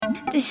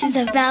This is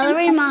a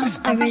Valerie Moss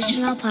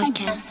original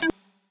podcast.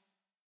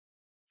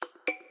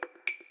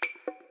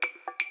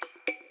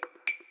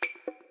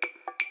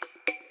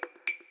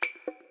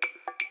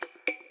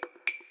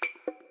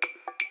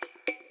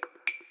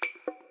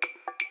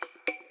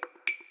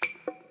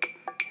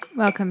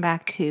 Welcome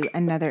back to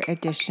another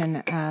edition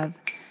of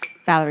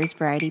Valerie's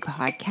Variety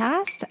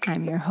Podcast.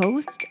 I'm your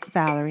host,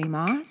 Valerie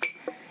Moss,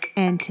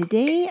 and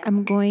today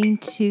I'm going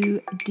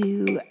to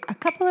do a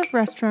couple of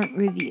restaurant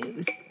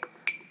reviews.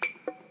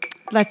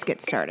 Let's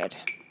get started.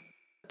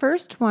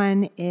 First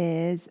one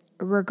is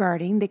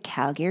regarding the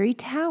Calgary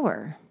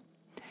Tower.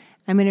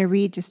 I'm going to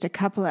read just a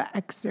couple of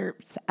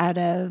excerpts out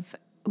of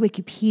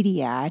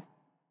Wikipedia.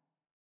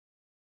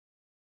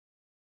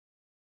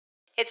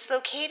 It's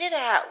located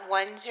at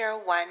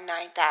 101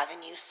 9th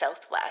Avenue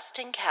Southwest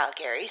in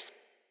Calgary.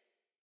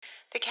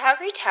 The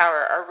Calgary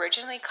Tower,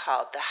 originally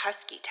called the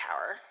Husky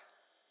Tower,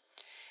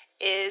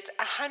 is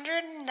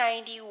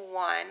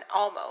 191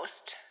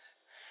 almost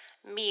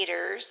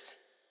meters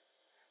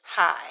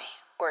high,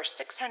 or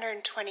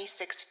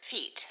 626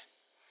 feet,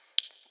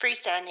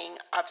 freestanding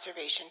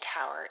observation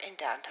tower in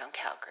downtown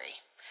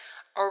Calgary.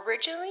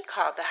 Originally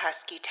called the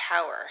Husky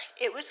Tower,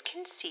 it was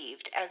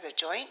conceived as a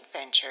joint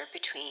venture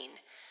between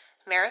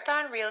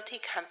Marathon Realty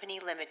Company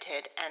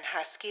Limited and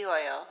Husky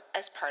Oil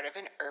as part of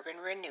an urban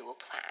renewal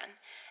plan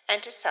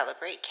and to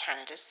celebrate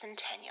Canada's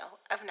centennial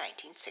of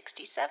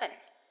 1967.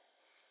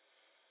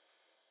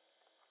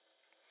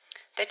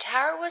 The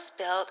tower was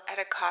built at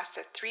a cost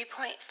of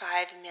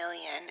 $3.5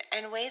 million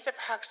and weighs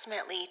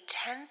approximately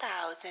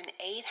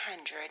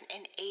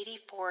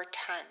 10,884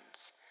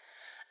 tons,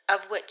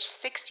 of which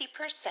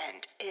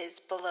 60%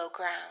 is below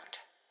ground.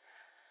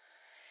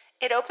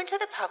 It opened to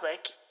the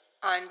public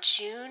on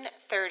June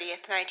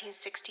 30th,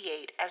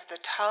 1968 as the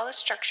tallest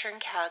structure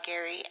in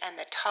Calgary and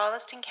the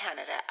tallest in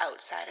Canada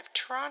outside of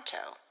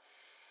Toronto.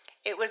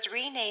 It was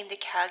renamed the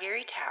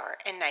Calgary Tower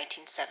in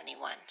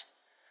 1971.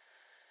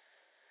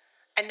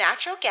 A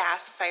natural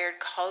gas-fired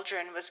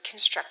cauldron was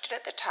constructed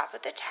at the top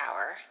of the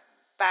tower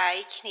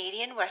by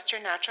Canadian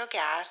Western Natural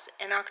Gas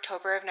in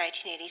October of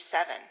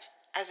 1987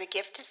 as a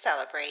gift to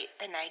celebrate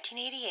the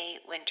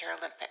 1988 Winter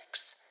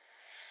Olympics.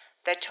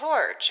 The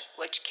torch,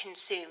 which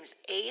consumes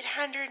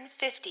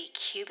 850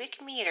 cubic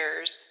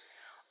meters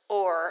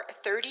or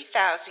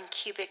 30,000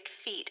 cubic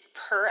feet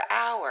per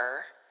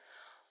hour,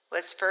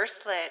 was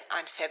first lit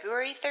on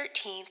February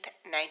 13th,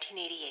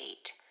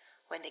 1988,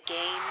 when the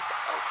games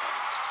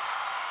opened.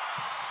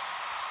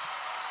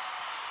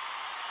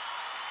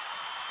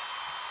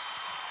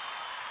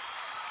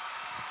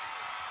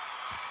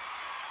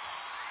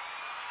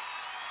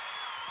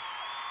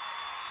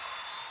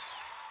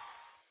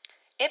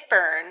 It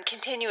burned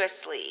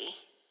continuously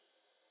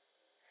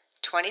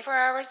 24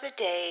 hours a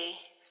day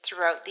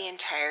throughout the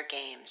entire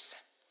games.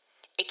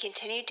 It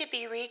continued to be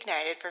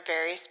reignited for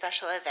various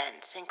special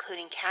events,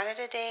 including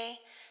Canada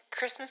Day,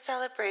 Christmas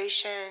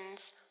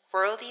celebrations,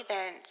 world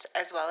events,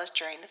 as well as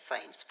during the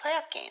Flames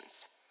playoff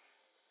games.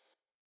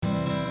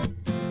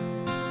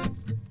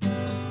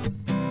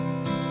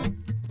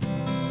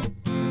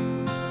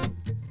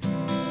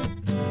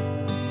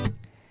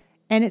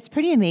 And it's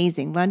pretty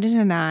amazing. London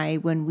and I,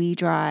 when we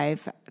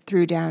drive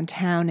through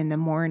downtown in the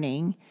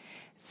morning,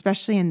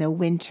 especially in the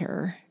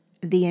winter,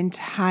 the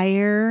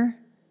entire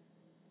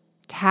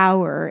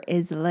tower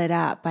is lit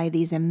up by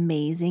these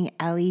amazing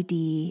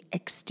LED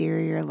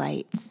exterior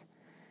lights.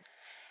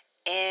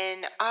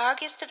 In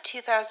August of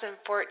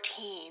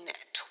 2014,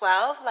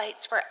 12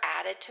 lights were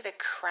added to the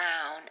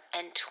crown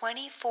and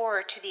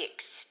 24 to the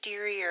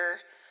exterior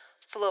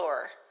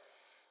floor.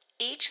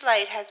 Each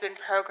light has been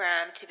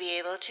programmed to be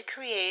able to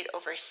create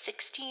over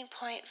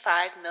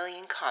 16.5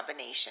 million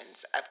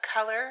combinations of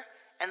color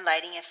and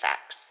lighting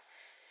effects.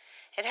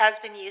 It has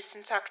been used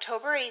since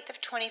October 8th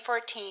of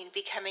 2014,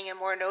 becoming a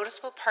more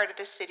noticeable part of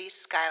the city's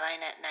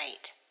skyline at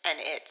night,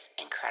 and it's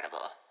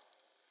incredible.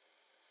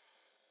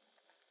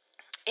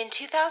 In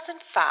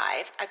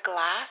 2005, a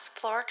glass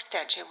floor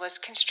extension was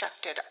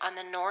constructed on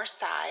the north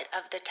side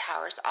of the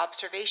tower's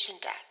observation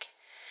deck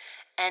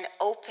and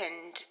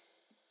opened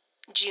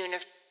June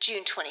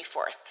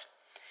 24th.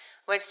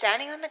 When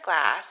standing on the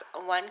glass,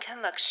 one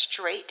can look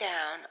straight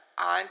down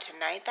onto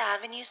 9th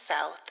Avenue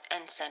South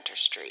and Center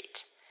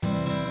Street.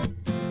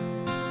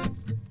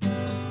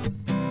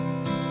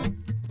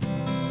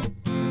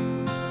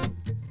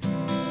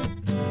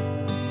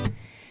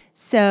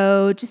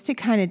 So just to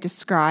kind of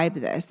describe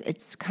this,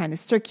 it's kind of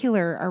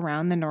circular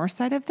around the north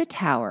side of the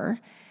tower,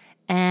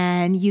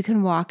 and you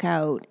can walk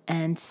out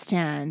and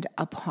stand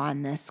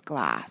upon this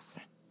glass.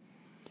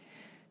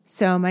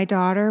 So my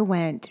daughter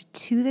went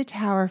to the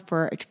tower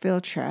for a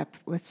field trip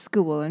with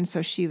school, and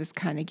so she was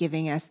kind of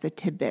giving us the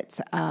tidbits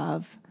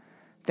of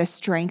the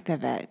strength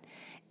of it.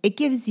 It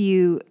gives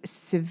you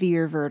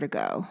severe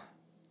vertigo.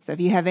 So if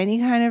you have any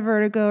kind of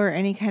vertigo or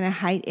any kind of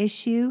height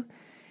issue,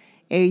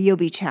 you'll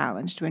be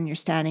challenged when you're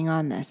standing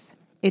on this.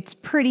 It's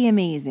pretty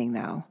amazing,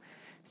 though.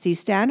 So you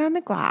stand on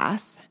the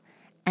glass,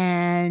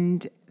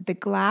 and the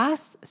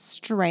glass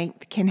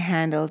strength can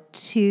handle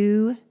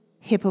 2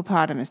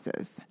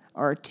 hippopotamuses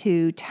or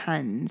 2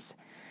 tons.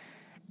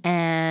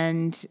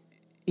 And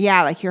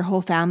yeah, like your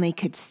whole family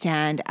could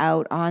stand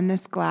out on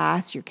this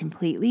glass. You're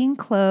completely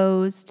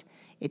enclosed.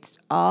 It's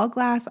all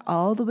glass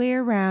all the way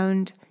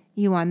around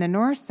you on the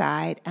north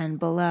side and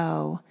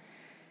below.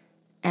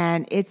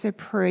 And it's a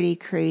pretty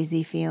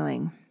crazy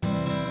feeling.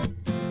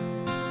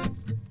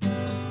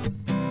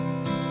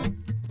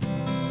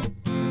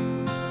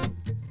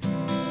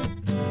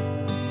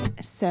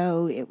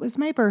 So it was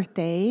my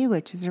birthday,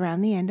 which is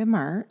around the end of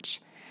March,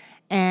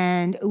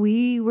 and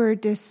we were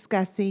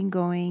discussing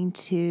going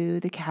to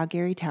the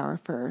Calgary Tower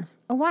for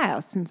a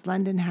while since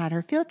London had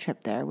her field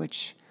trip there,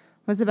 which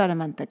was about a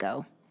month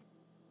ago.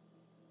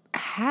 I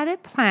had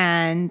it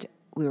planned.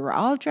 We were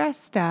all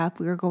dressed up.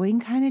 We were going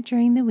kind of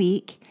during the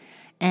week,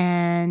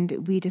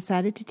 and we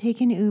decided to take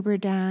an Uber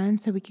down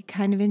so we could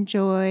kind of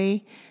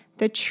enjoy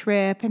the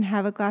trip and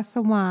have a glass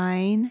of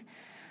wine.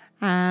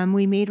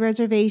 We made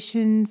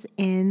reservations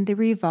in the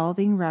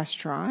Revolving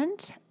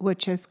Restaurant,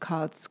 which is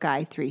called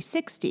Sky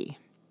 360.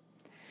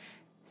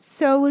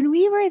 So when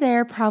we were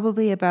there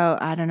probably about,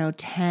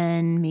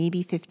 10,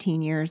 maybe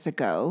 15 years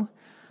ago,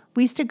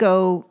 we used to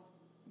go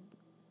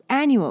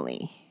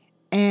annually.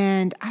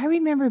 And I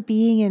remember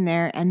being in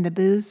there and the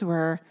booths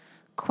were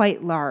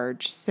quite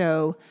large.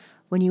 So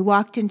when you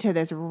walked into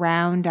this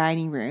round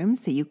dining room,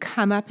 so you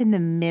come up in the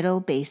middle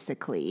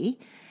basically,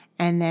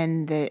 and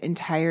then the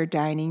entire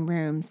dining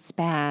room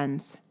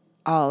spans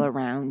all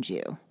around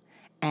you,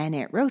 and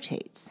it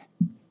rotates.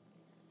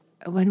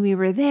 When we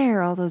were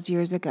there all those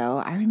years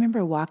ago, I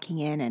remember walking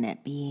in and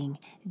it being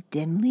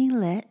dimly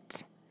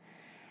lit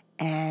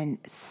and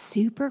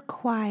super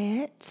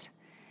quiet.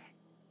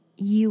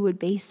 You would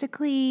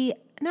basically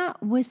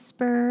not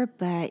whisper,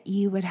 but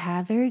you would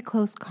have very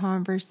close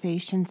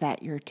conversations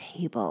at your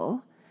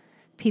table.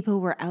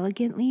 People were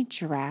elegantly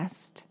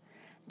dressed.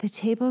 The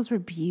tables were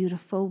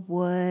beautiful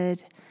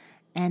wood,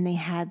 and they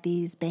had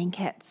these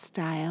banquette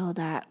style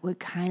that would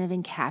kind of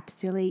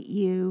encapsulate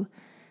you.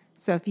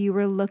 So if you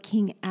were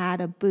looking at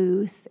a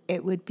booth,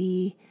 it would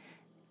be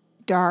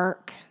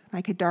dark,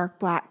 like a dark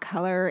black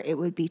color. It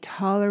would be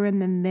taller in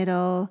the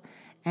middle,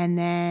 and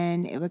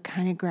then it would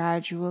kind of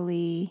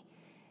gradually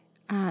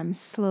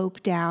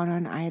slope down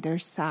on either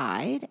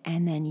side,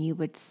 and then you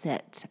would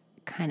sit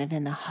kind of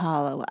in the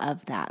hollow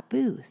of that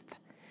booth.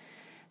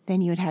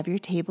 Then you would have your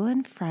table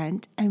in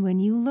front, and when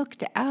you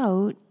looked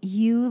out,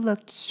 you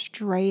looked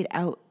straight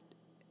out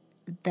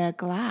the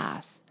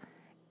glass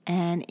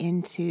and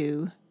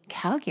into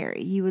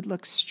Calgary. You would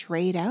look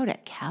straight out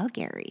at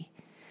Calgary.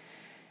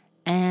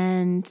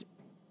 And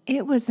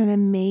it was an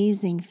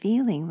amazing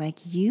feeling. Like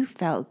you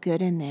felt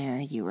good in there.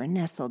 You were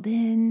nestled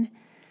in.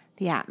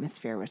 The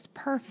atmosphere was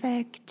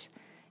perfect.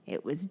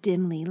 It was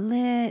dimly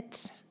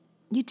lit.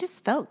 You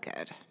just felt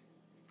good.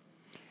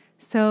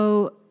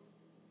 So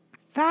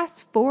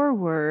fast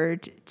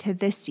forward to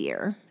this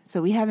year.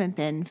 So we haven't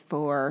been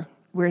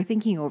we're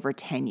thinking over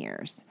 10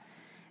 years.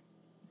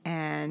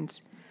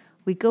 And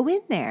we go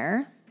in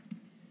there.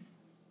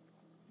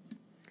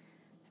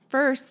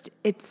 First,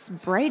 it's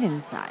bright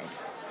inside.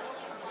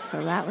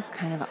 So that was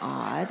kind of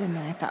odd. And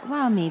then I thought,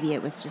 well, maybe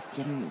it was just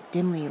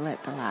dimly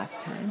lit the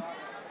last time.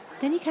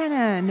 Then you kind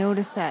of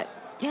notice that,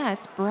 yeah,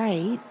 it's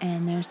bright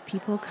and there's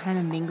people kind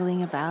of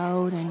mingling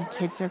about and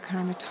kids are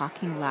kind of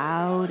talking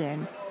loud.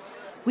 And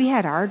we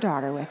had our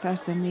daughter with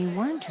us and we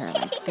warned her,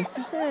 like, this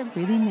is a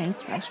really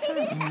nice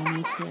restaurant and you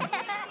need to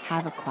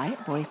have a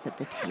quiet voice at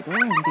the table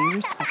and be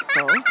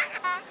respectful.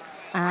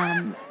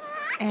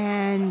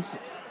 And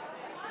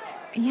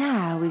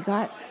yeah, we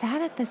got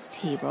sat at this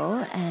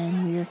table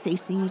and we were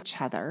facing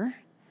each other.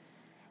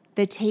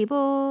 The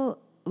table,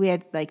 we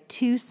had like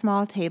 2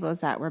 small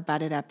tables that were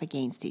butted up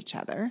against each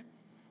other.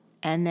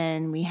 And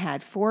then we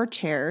had 4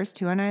 chairs,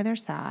 2 on either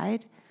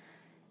side.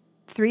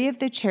 3 of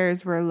the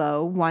chairs were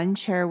low. 1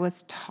 chair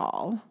was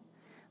tall.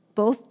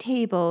 Both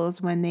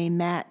tables, when they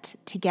met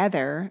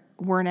together,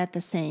 weren't at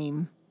the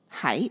same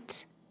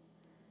height.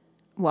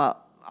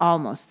 Well,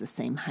 almost the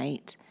same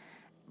height.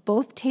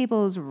 Both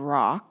tables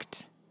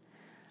rocked.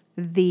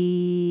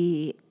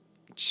 The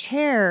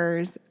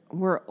chairs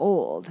were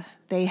old.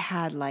 They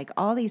had like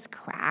all these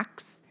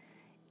cracks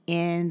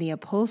in the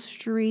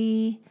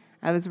upholstery.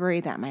 I was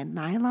worried that my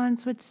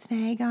nylons would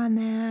snag on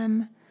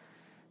them.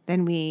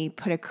 Then we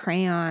put a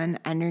crayon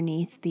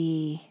underneath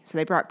so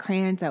they brought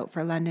crayons out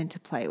for London to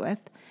play with.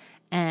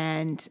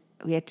 And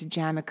we had to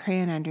jam a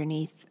crayon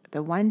underneath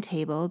the one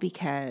table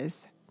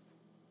because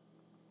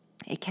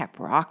it kept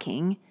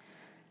rocking.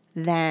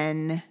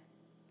 Then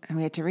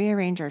we had to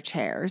rearrange our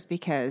chairs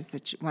because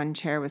the one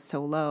chair was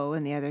so low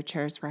and the other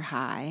chairs were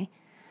high.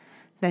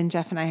 Then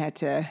Jeff and I had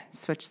to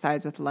switch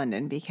sides with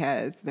London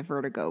because the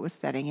vertigo was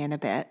setting in a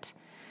bit.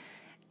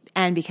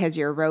 And because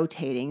you're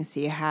rotating, so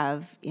you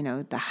have,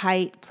 the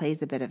height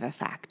plays a bit of a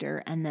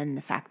factor. And then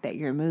the fact that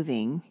you're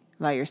moving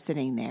while you're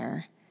sitting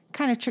there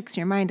kind of tricks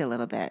your mind a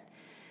little bit.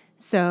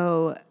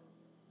 So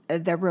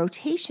the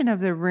rotation of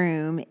the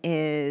room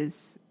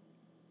is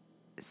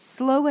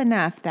slow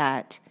enough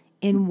that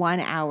in 1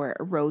 hour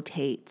it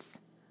rotates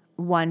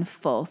one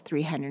full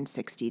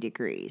 360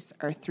 degrees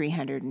or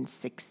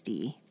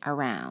 360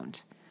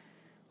 around,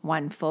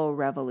 one full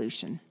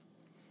revolution.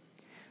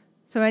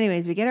 So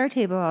anyways, we get our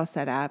table all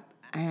set up,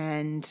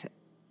 and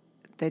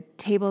the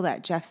table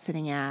that Jeff's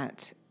sitting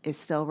at is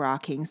still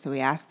rocking. So we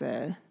asked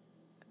the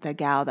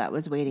gal that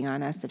was waiting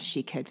on us if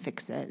she could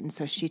fix it. And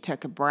so she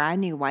took a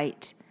brand new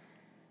white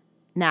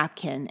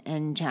napkin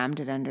and jammed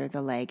it under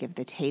the leg of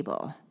the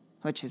table,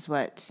 which is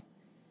what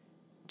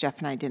Jeff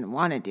and I didn't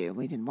want to do.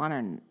 We didn't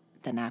want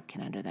the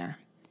napkin under there.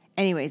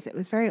 Anyways, it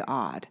was very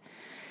odd.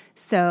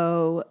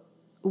 So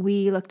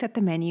we looked at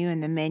the menu,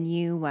 and the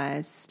menu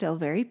was still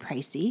very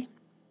pricey.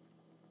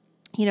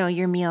 You know,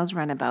 your meals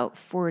run about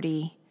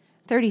 $35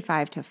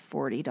 to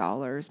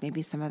 $40.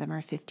 Maybe some of them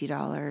are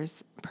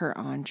 $50 per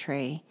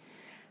entree.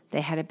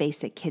 They had a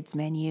basic kids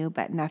menu,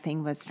 but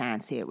nothing was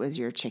fancy. It was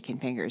your chicken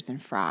fingers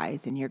and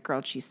fries and your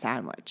grilled cheese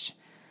sandwich.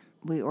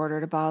 We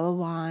ordered a bottle of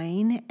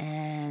wine,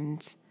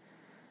 and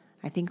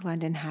I think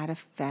London had a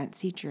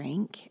fancy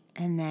drink,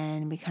 and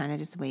then we kind of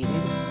just waited.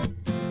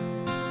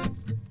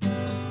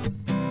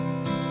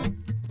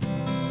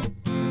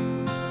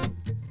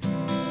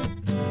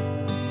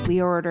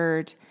 We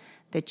ordered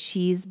the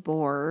cheese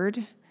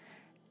board,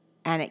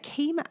 and it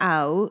came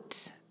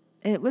out.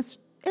 It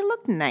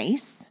looked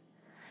nice.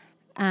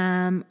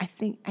 I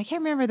can't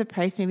remember the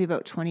price, maybe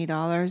about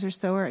 $20 or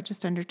so, or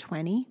just under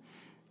 20.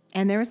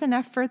 And there was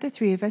enough for the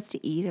three of us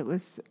to eat. It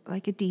was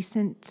like a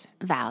decent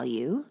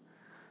value,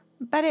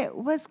 but it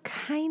was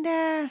kind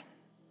of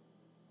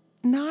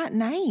not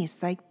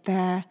nice. Like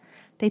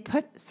they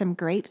put some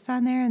grapes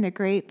on there, and the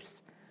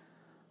grapes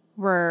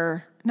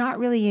were not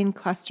really in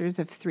clusters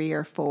of 3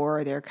 or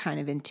 4. They're kind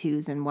of in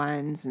 2s and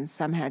 1s, and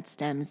some had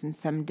stems and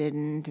some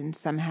didn't, and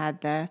some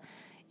had the,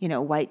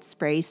 white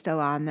spray still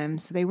on them.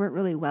 So they weren't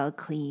really well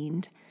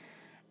cleaned,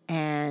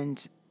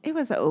 and it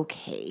was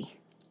okay.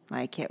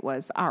 Like, it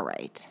was all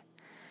right.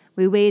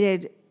 We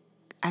waited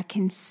a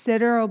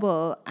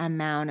considerable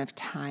amount of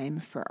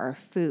time for our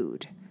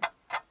food.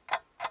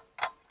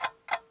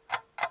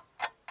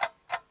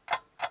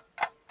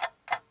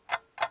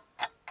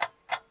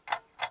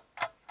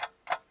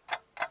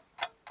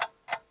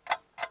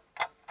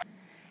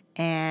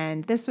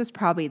 And this was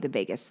probably the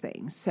biggest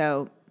thing.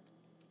 So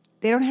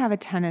they don't have a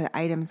ton of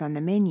items on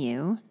the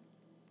menu.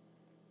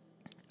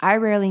 I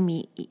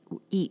rarely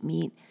eat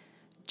meat.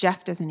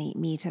 Jeff doesn't eat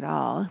meat at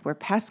all. We're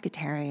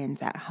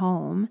pescatarians at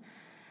home.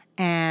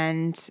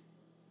 And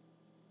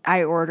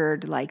I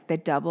ordered like the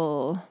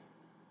double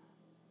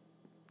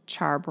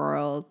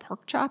charbroiled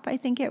pork chop, I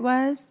think it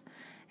was.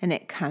 And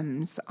it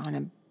comes on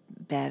a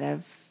bed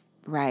of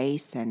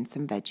rice and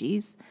some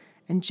veggies.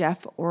 And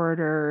Jeff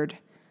ordered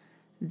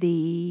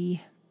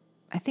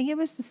I think it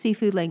was the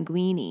seafood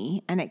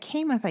linguine, and it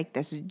came with like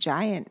this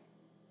giant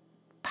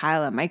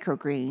pile of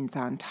microgreens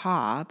on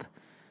top.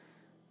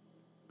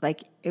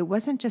 Like, it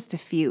wasn't just a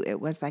few, it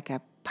was like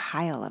a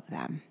pile of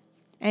them.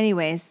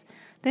 Anyways,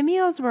 the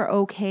meals were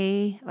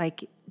okay,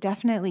 like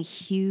definitely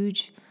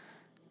huge,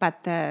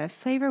 but the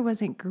flavor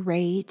wasn't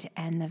great,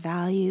 and the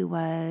value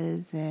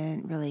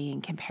wasn't really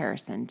in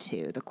comparison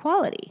to the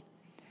quality.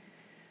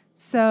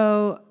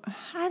 So,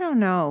 I don't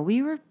know,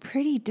 we were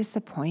pretty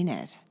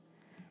disappointed.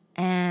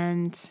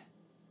 And,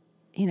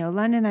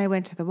 London and I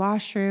went to the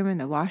washroom,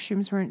 and the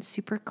washrooms weren't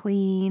super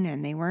clean,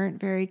 and they weren't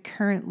very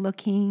current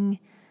looking.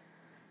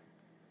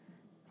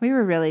 We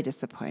were really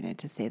disappointed,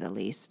 to say the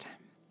least.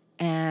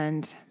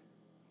 And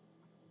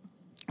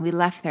we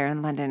left there,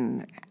 and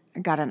London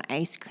got an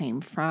ice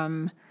cream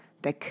from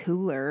the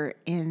cooler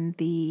in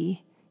the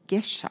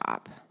gift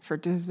shop for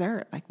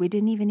dessert. Like, we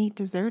didn't even eat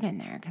dessert in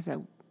there because it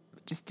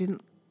just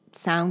didn't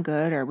sound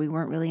good, or we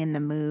weren't really in the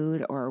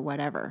mood, or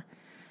whatever.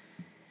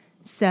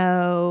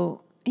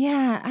 So,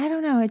 yeah, I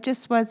don't know. It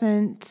just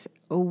wasn't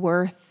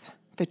worth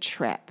the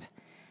trip.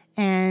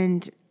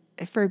 And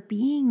for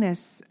being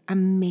this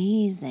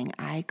amazing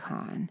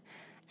icon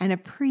and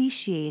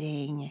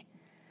appreciating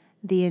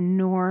the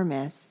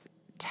enormous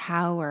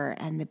tower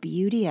and the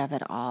beauty of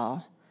it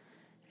all,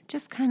 it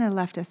just kind of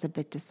left us a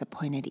bit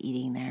disappointed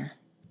eating there.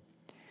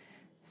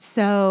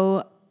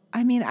 So,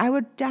 I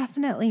would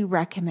definitely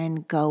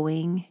recommend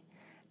going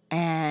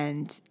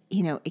and,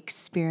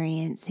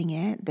 experiencing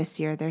it. This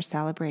year they're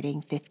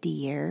celebrating 50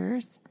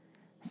 years.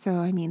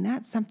 So,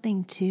 that's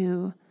something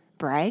to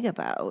brag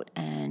about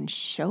and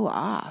show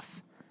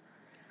off.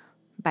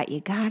 But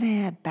you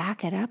gotta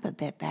back it up a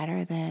bit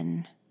better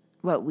than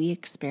what we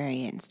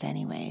experienced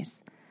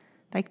anyways.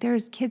 Like,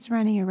 there's kids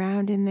running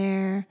around in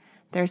there.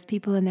 There's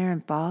people in there in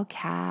ball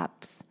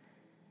caps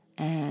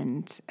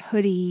and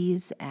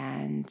hoodies,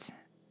 and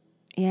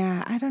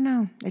yeah, I don't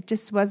know. It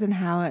just wasn't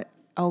how it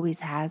always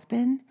has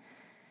been,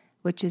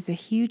 which is a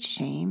huge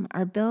shame.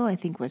 Our bill, I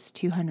think, was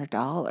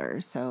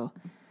 $200, so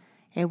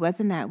it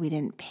wasn't that we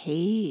didn't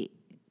pay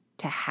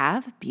to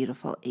have a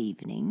beautiful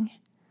evening.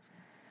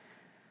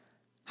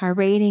 Our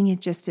rating,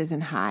 it just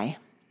isn't high,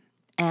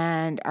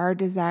 and our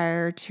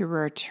desire to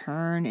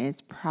return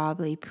is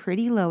probably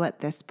pretty low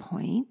at this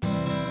point.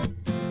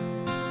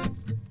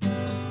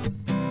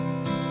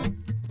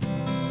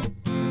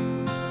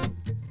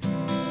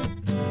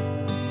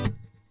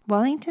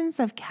 Wellingtons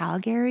of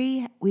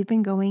Calgary, we've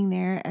been going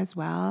there as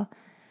well,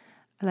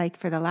 like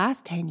for the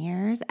last 10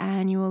 years,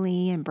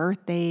 annually, and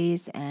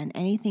birthdays and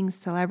anything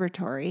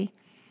celebratory.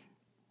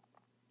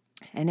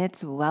 And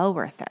it's well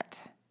worth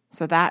it.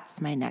 So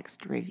that's my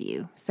next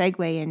review.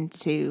 Segue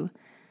into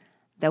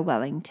the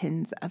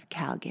Wellingtons of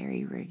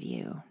Calgary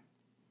review.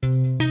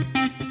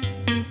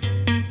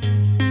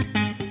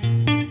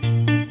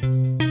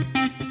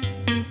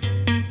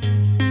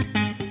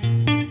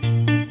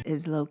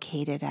 Is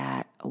located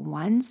at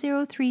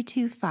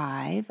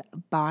 10325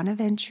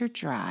 Bonaventure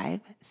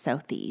Drive,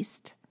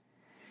 Southeast.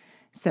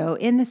 So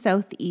in the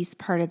southeast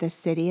part of the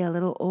city, a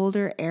little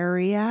older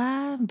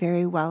area,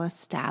 very well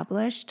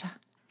established,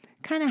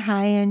 kind of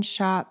high-end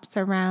shops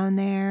around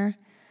there.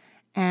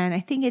 And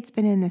I think it's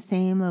been in the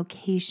same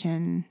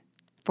location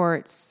for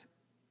its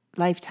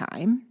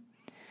lifetime.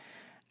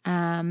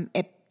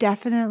 It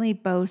definitely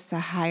boasts a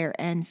higher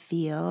end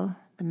feel.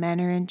 The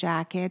men are in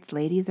jackets,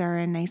 ladies are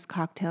in nice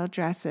cocktail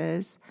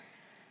dresses,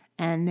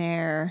 and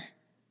they're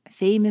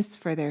famous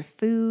for their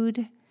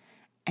food,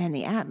 and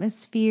the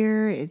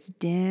atmosphere is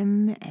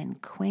dim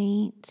and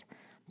quaint.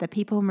 The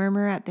people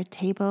murmur at the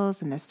tables,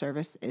 and the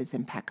service is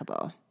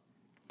impeccable.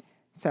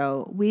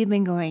 So we've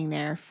been going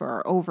there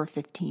for over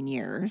 15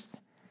 years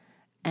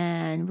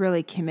and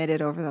really committed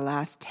over the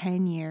last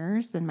 10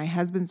 years, and my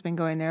husband's been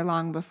going there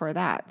long before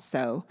that.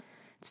 So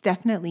it's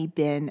definitely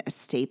been a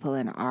staple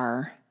in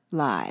our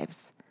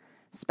lives,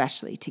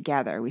 especially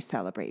together. We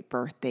celebrate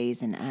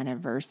birthdays and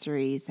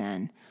anniversaries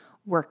and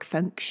work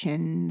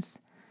functions.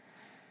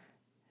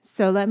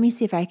 So let me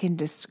see if I can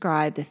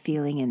describe the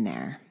feeling in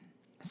there.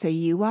 So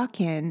you walk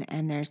in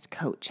and there's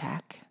coat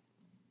check.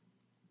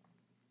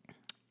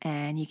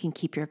 And you can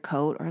keep your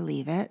coat or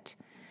leave it.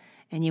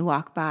 And you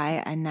walk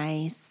by a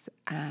nice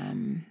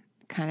kind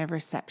of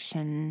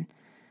reception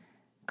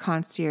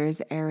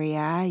concierge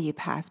area. You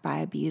pass by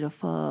a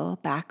beautiful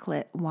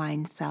backlit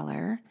wine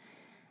cellar.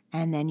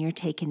 And then you're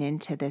taken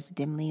into this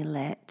dimly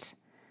lit,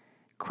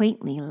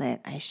 quaintly lit,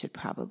 I should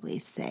probably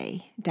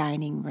say,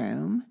 dining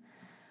room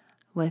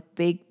with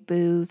big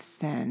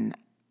booths and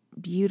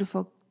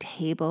beautiful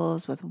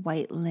tables with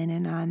white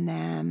linen on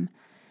them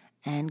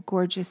and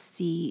gorgeous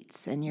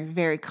seats, and you're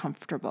very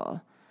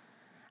comfortable.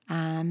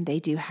 They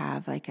do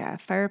have like a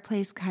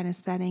fireplace kind of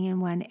setting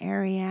in one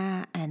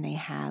area, and they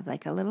have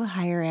like a little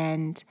higher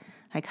end,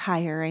 like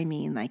higher, I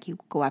mean like you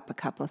go up a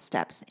couple of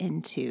steps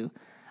into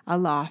a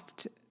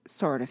loft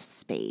sort of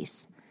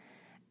space.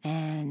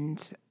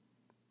 And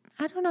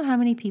I don't know how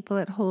many people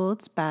it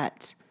holds,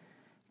 but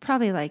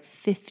probably like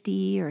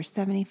 50 or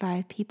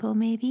 75 people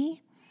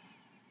maybe.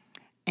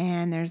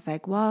 And there's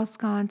like wall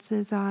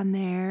sconces on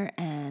there,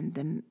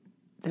 and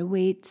the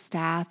wait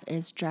staff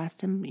is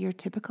dressed in your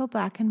typical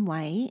black and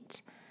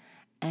white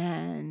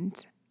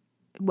and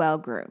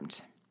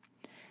well-groomed.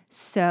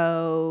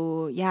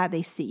 So, yeah,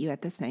 they seat you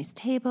at this nice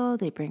table.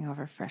 They bring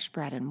over fresh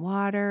bread and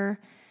water,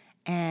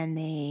 and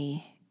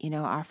they,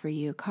 offer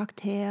you a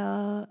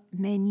cocktail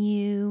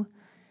menu,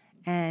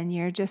 and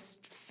you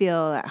just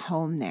feel at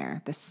home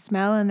there. The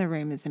smell in the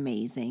room is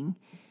amazing.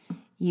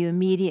 You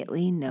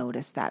immediately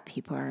notice that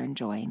people are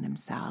enjoying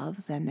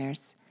themselves, and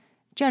there's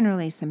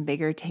generally some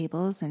bigger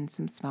tables and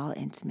some small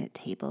intimate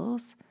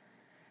tables.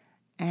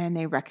 And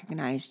they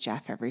recognize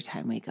Jeff every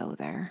time we go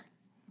there.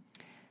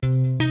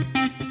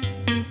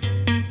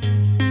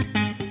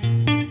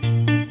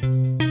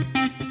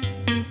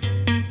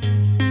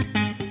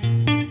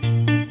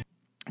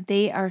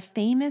 They are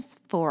famous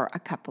for a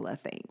couple of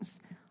things.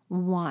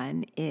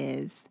 One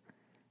is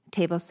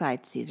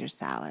tableside Caesar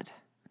salad.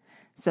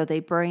 So they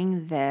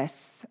bring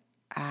this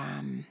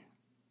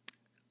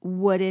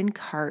wooden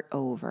cart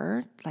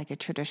over, like a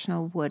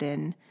traditional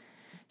wooden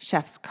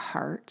chef's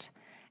cart,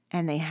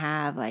 and they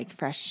have like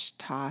fresh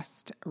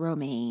tossed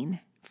romaine,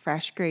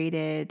 fresh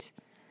grated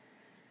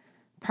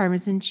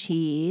Parmesan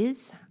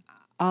cheese,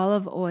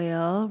 olive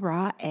oil,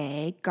 raw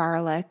egg,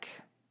 garlic,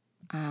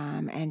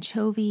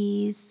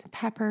 anchovies,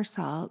 pepper,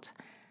 salt,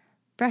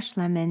 fresh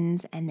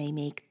lemons, and they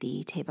make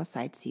the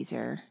tableside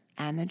Caesar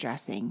and the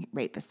dressing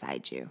right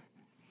beside you.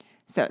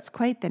 So it's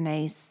quite the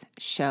nice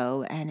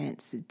show, and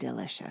it's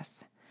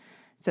delicious.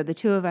 So the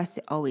two of us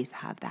always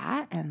have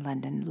that, and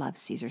London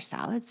loves Caesar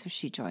salad, so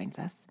she joins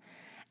us.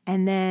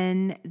 And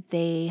then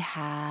they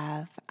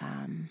have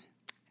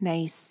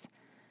nice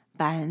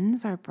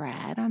buns or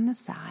bread on the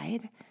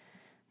side.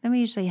 Then we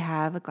usually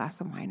have a glass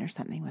of wine or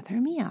something with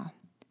our meal.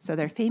 So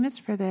they're famous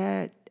for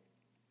the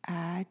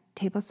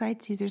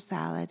tableside Caesar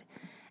salad,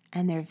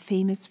 and they're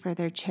famous for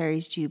their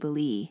Cherries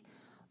Jubilee,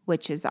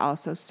 which is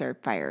also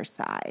served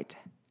fireside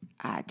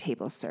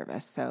table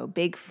service. So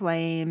big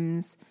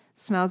flames,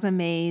 smells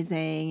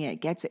amazing.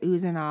 It gets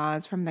oohs and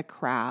ahs from the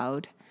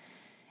crowd.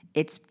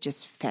 It's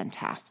just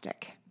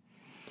fantastic.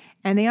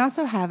 And they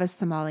also have a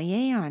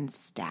sommelier on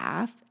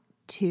staff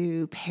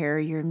to pair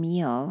your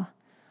meal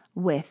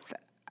with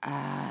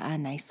a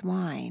nice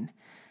wine.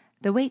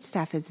 The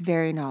waitstaff is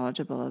very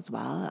knowledgeable as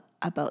well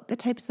about the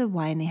types of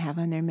wine they have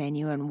on their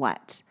menu and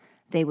what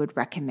they would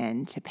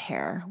recommend to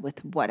pair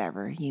with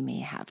whatever you may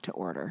have to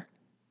order.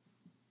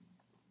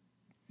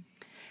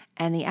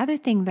 And the other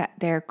thing that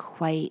they're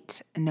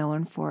quite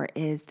known for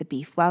is the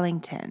beef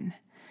Wellington.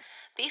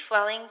 Beef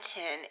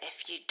Wellington,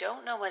 if you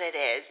don't know what it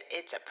is,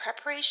 it's a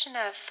preparation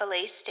of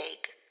filet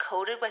steak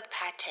coated with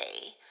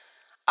pâté,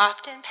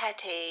 often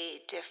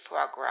pâté de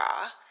foie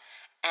gras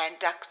and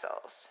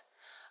duxelles,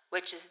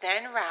 which is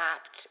then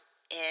wrapped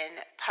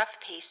in puff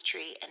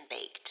pastry and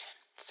baked.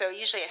 So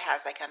usually it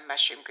has like a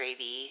mushroom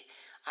gravy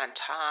on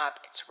top.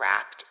 It's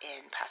wrapped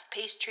in puff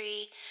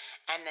pastry,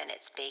 and then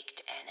it's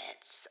baked, and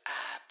it's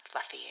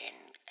fluffy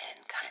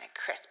and kind of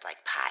crisp like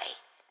pie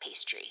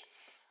pastry.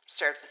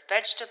 Served with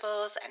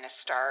vegetables and a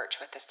starch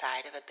with a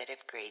side of a bit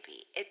of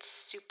gravy. It's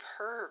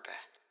superb.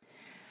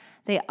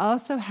 They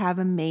also have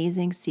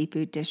amazing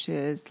seafood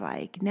dishes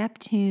like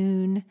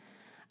Neptune,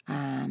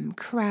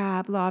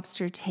 crab,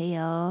 lobster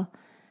tail,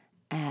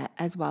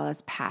 as well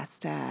as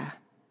pasta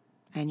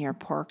and your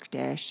pork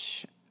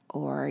dish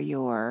or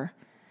your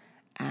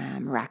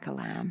rack of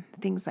lamb,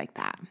 things like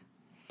that.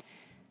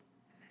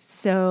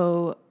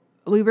 So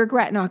we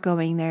regret not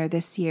going there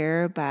this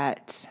year,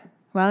 but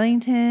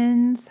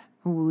Wellingtons,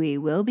 we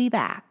will be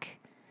back.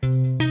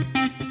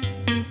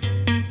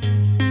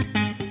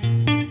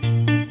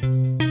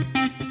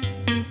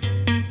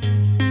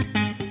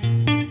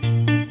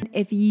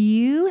 If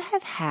you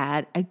have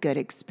had a good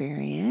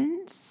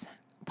experience,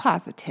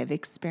 positive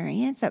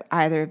experience at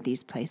either of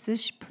these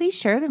places, please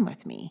share them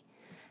with me.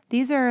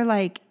 These are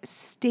like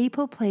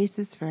staple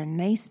places for a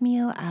nice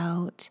meal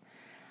out.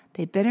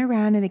 They've been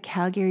around in the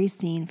Calgary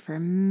scene for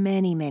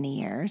many, many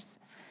years.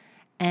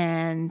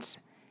 And,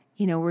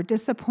 we're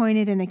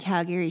disappointed in the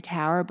Calgary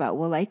Tower, but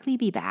we'll likely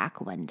be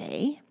back one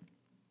day.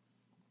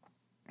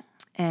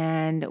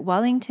 And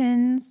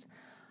Wellingtons,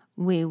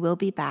 we will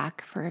be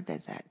back for a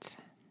visit.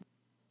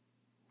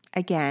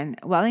 Again,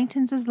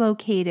 Wellingtons is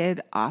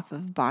located off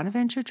of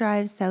Bonaventure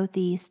Drive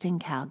Southeast in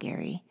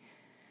Calgary.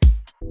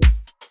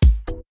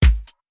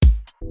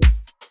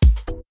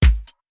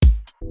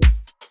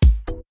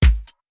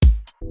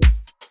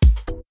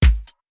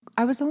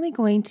 I was only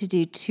going to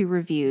do 2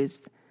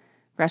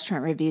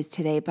 restaurant reviews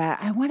today, but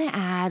I want to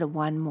add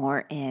one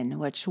more in,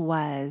 which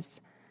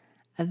was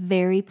a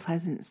very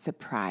pleasant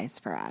surprise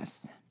for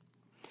us.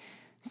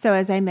 So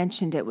as I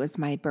mentioned, it was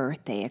my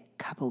birthday a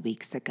couple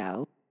weeks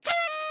ago.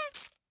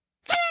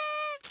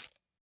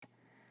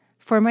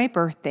 For my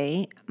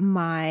birthday,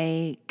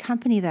 my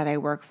company that I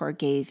work for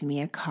gave me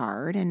a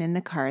card, and in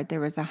the card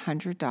there was a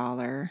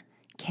 $100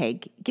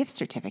 Keg gift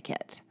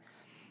certificate.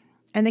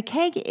 And the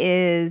Keg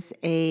is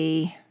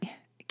a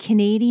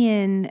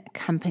Canadian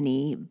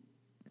company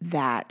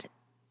that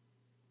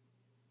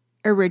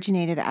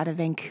originated out of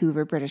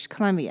Vancouver, British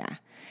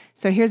Columbia.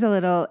 So here's a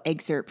little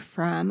excerpt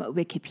from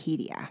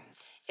Wikipedia.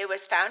 It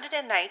was founded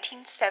in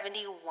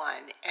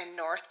 1971 in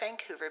North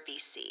Vancouver,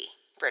 BC,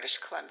 British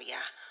Columbia,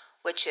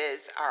 which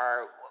is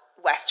our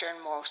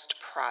westernmost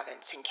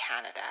province in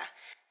Canada.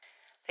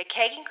 The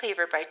Keg and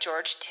Cleaver by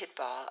George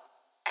Tidball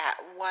at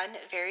one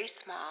very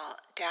small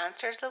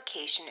downstairs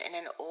location in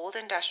an old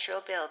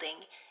industrial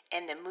building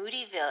in the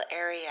Moodyville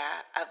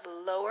area of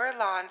Lower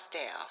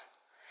Lonsdale,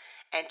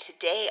 and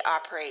today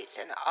operates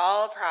in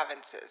all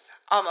provinces,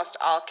 almost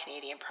all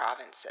Canadian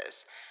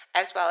provinces,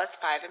 as well as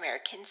 5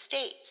 American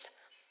states.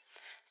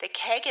 The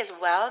Keg is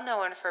well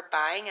known for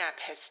buying up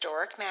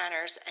historic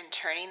manors and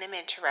turning them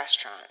into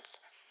restaurants.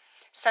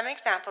 Some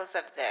examples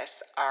of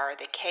this are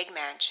the Keg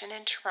Mansion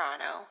in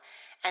Toronto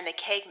and the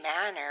Keg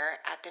Manor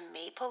at the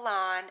Maple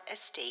Lawn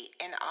Estate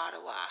in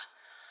Ottawa.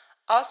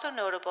 Also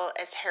notable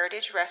as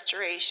heritage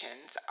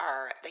restorations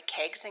are the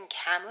Kegs in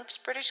Kamloops,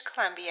 British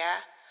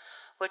Columbia,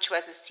 which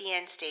was a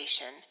CN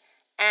station,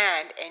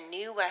 and in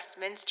New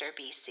Westminster,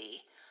 BC,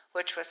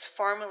 which was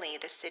formerly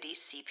the city's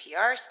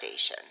CPR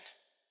station.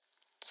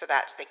 So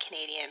that's the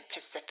Canadian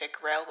Pacific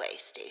Railway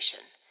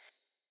station.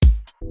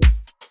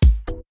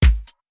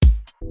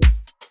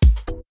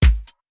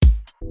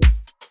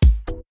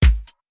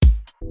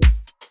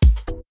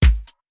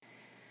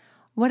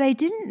 What I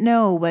didn't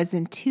know was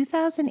in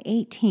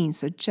 2018,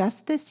 so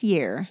just this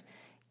year,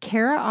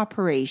 Cara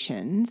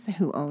Operations,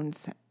 who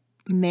owns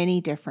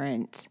many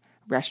different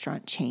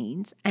restaurant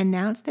chains,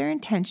 announced their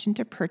intention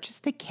to purchase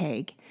the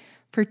Keg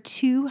for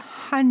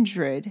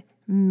 $200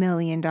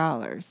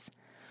 million,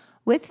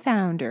 with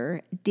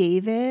founder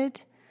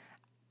David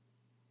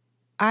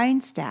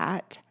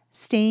Einstadt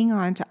staying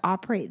on to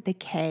operate the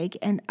Keg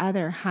and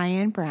other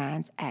high-end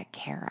brands at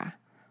Cara.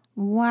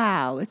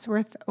 Wow, it's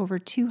worth over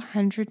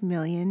 $200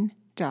 million.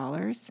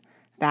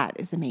 That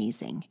is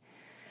amazing.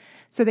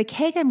 So the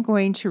Keg I'm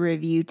going to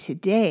review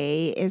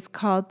today is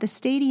called the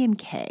Stadium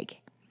Keg.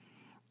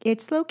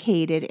 It's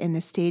located in the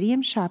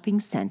Stadium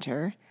Shopping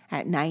Center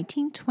at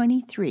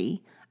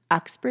 1923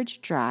 Uxbridge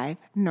Drive,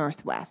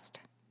 Northwest.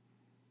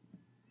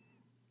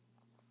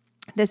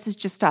 This is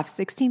just off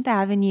 16th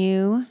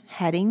Avenue,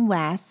 heading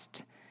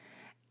west,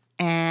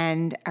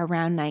 and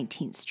around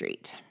 19th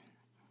Street.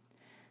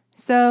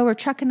 So we're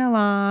trucking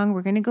along.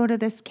 We're going to go to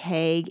this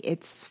Keg.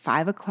 It's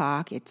 5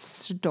 o'clock. It's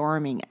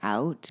storming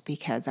out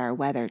because our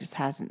weather just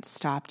hasn't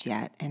stopped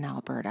yet in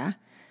Alberta,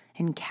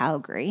 in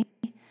Calgary.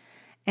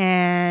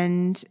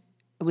 And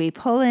we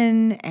pull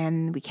in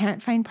and we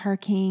can't find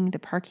parking. The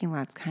parking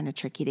lot's kind of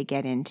tricky to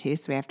get into,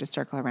 so we have to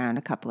circle around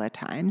a couple of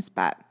times.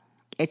 But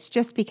it's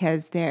just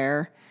because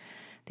they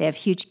have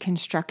huge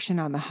construction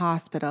on the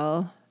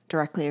hospital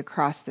directly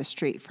across the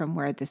street from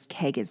where this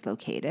keg is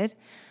located.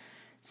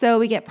 So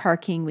we get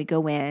parking, we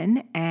go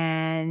in,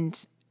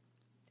 and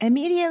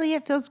immediately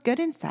it feels good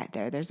inside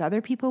there. There's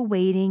other people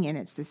waiting, and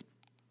it's this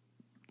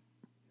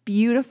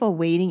beautiful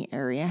waiting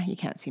area. You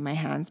can't see my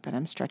hands, but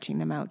I'm stretching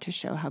them out to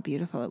show how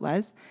beautiful it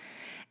was.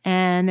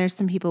 And there's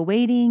some people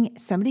waiting.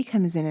 Somebody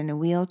comes in a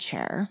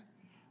wheelchair.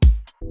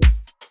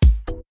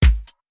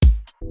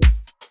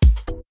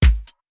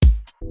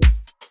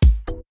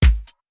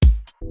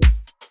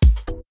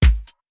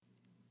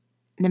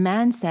 The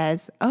man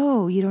says,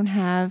 "Oh, you don't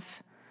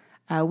have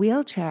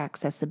wheelchair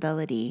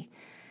accessibility."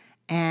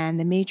 And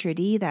the maitre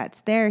d' that's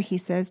there, he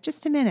says,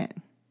 "Just a minute,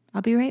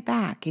 I'll be right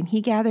back." And he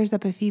gathers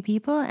up a few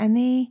people and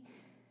they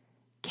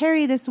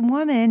carry this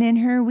woman in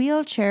her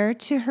wheelchair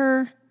to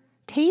her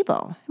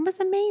table. It was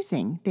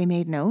amazing. They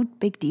made no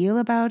big deal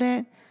about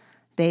it.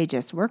 They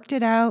just worked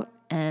it out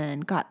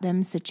and got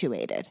them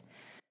situated.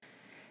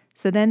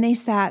 So then they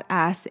sat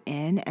us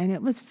in, and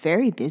it was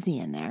very busy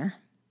in there.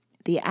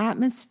 The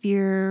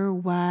atmosphere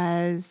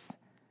was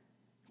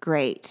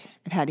great.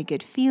 It had a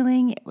good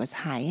feeling. It was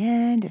high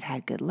end. It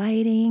had good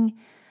lighting.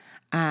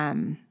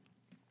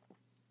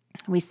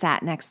 We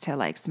sat next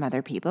to some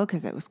other people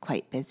because it was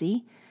quite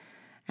busy.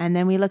 And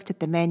then we looked at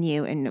the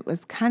menu, and it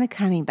was kind of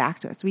coming back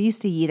to us. We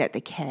used to eat at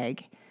the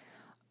keg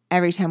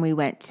every time we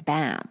went to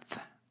Banff,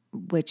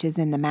 which is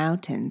in the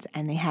mountains,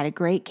 and they had a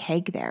great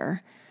keg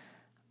there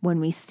when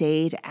we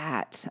stayed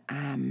at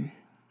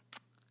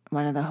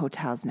one of the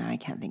hotels. Now I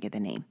can't think of the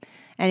name.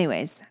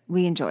 Anyways,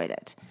 we enjoyed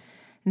it.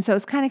 And so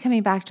it's kind of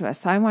coming back to us.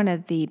 So I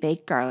wanted the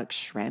baked garlic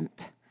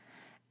shrimp,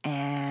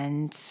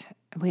 and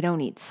we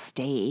don't eat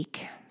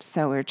steak,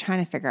 so we're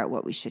trying to figure out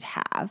what we should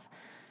have.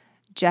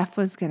 Jeff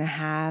was going to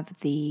have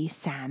the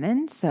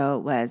salmon, so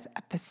it was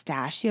a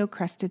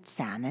pistachio-crusted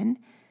salmon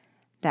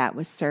that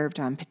was served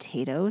on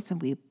potatoes,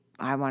 and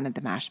I wanted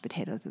the mashed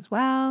potatoes as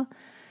well.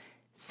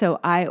 So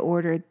I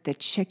ordered the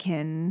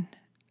chicken,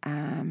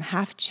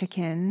 half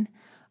chicken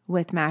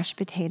with mashed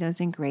potatoes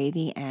and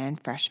gravy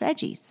and fresh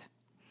veggies.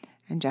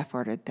 And Jeff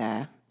ordered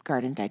the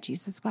garden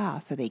veggies as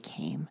well, so they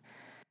came.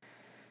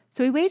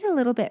 So we waited a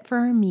little bit for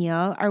our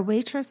meal. Our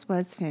waitress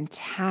was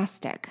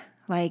fantastic.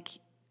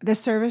 The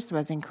service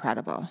was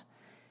incredible.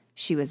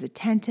 She was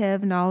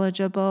attentive,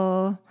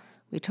 knowledgeable.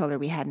 We told her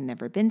we hadn't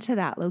never been to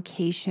that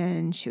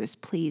location. She was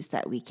pleased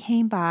that we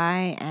came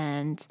by,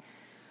 and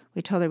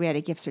we told her we had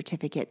a gift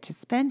certificate to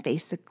spend.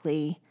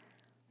 Basically,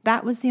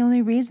 that was the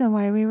only reason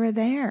why we were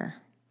there.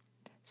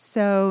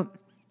 So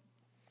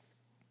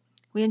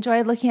we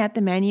enjoyed looking at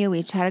the menu. We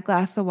each had a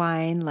glass of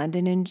wine.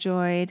 London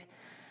enjoyed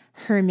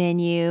her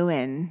menu,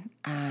 and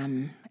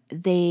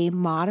they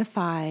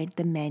modified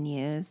the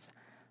menus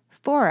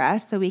for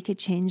us so we could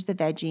change the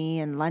veggie,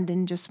 and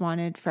London just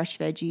wanted fresh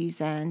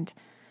veggies and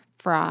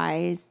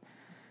fries.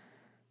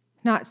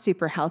 Not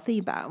super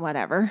healthy, but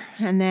whatever.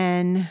 And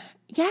then,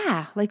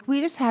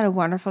 we just had a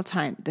wonderful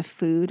time. The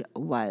food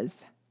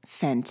was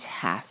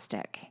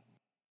fantastic.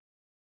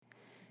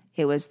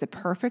 It was the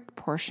perfect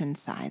portion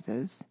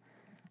sizes,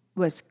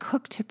 was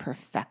cooked to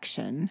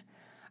perfection.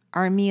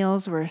 Our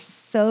meals were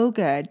so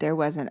good, there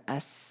wasn't a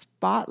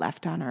spot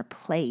left on our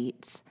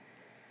plates.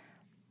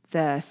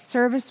 The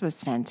service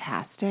was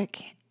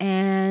fantastic,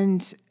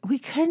 and we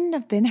couldn't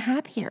have been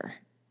happier.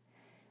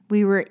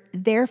 We were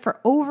there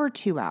for over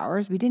 2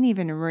 hours. We didn't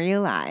even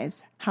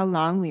realize how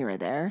long we were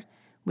there.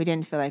 We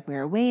didn't feel like we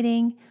were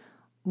waiting.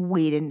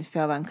 We didn't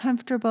feel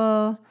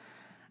uncomfortable.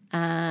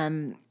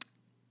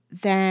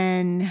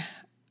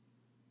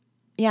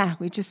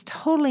 We just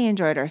totally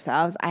enjoyed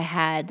ourselves. I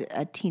had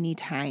a teeny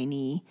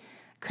tiny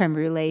creme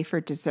brulee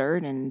for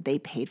dessert, and they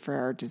paid for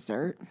our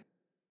dessert.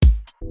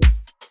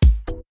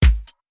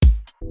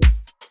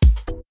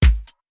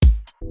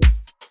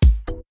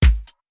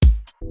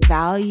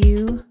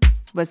 Value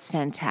was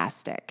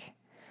fantastic.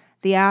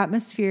 The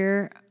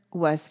atmosphere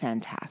was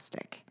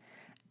fantastic.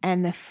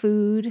 And the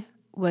food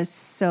was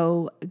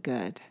so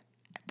good.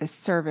 The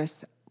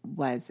service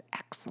was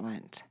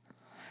excellent.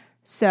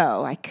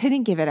 So I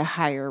couldn't give it a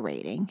higher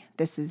rating.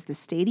 This is the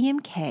Stadium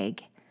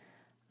Keg,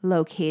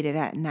 located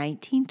at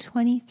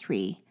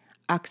 1923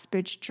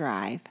 Uxbridge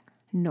Drive,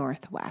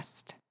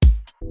 Northwest.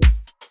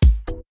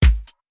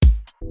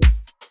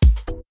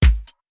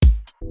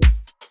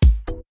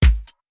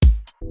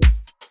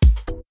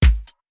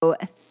 So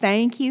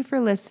thank you for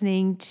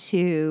listening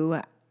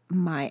to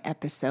my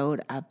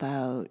episode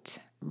about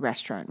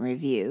restaurant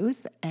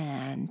reviews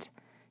and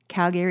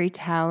Calgary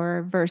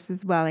Tower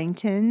versus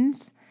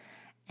Wellington's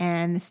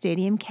and the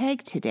Stadium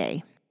Keg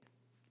today.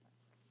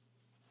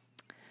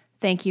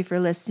 Thank you for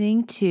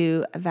listening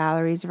to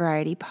Valerie's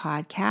Variety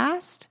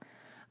Podcast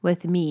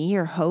with me,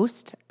 your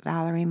host,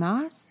 Valerie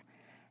Moss,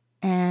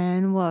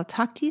 and we'll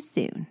talk to you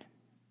soon.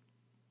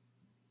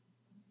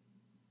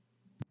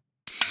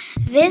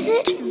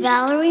 Visit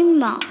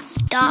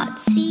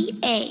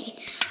valeriemoss.ca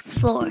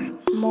For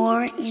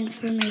more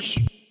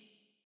information,